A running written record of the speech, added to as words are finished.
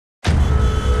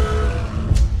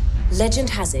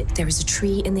Legend has it there is a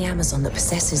tree in the Amazon that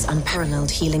possesses unparalleled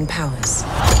healing powers.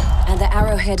 And the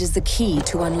arrowhead is the key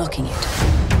to unlocking it.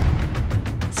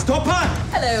 Stop her!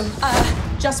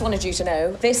 Hello. Just wanted you to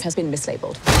know, this has been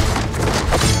mislabeled.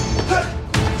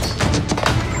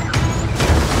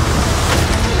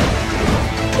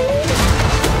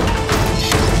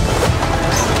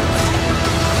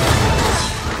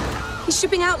 He's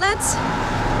shipping out, lads?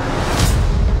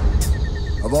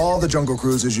 Of all the jungle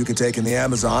cruises you could take in the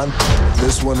Amazon,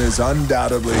 this one is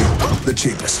undoubtedly the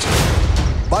cheapest.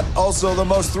 But also the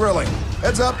most thrilling.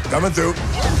 Heads up, coming through.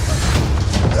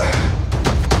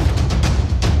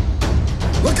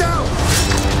 Look out!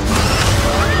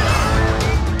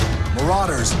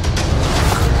 Marauders.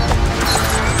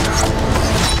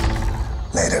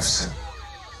 Natives.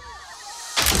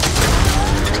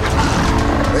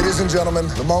 Ladies and gentlemen,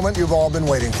 the moment you've all been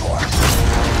waiting for.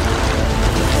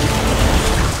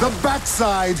 The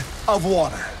backside of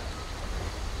water.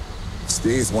 It's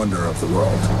the eighth wonder of the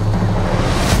world.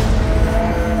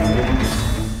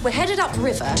 We're headed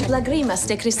upriver to Lagrimas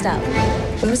de Cristal.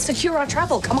 We must secure our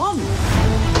travel. Come on.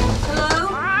 Hello?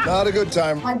 Not a good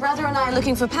time. My brother and I are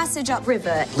looking for passage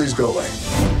upriver. Please go away.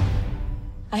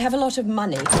 I have a lot of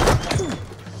money.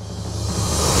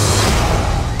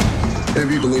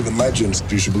 If you believe in legends,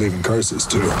 you should believe in curses,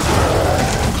 too.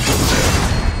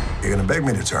 You're gonna beg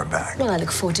me to turn back. Well, I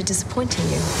look forward to disappointing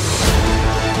you.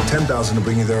 10,000 to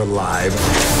bring you there alive.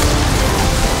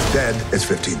 Dead, it's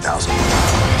 15,000.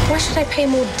 Why should I pay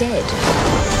more dead?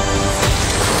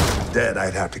 Dead,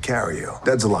 I'd have to carry you.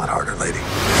 Dead's a lot harder, lady.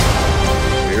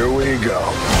 Here we go.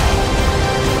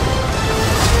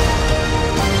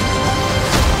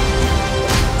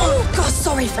 Oh, God,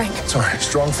 sorry, Frank. Sorry,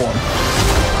 strong form.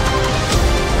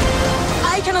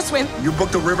 I cannot swim. You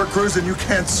booked a river cruise and you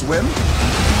can't swim?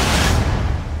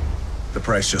 The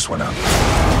price just went up.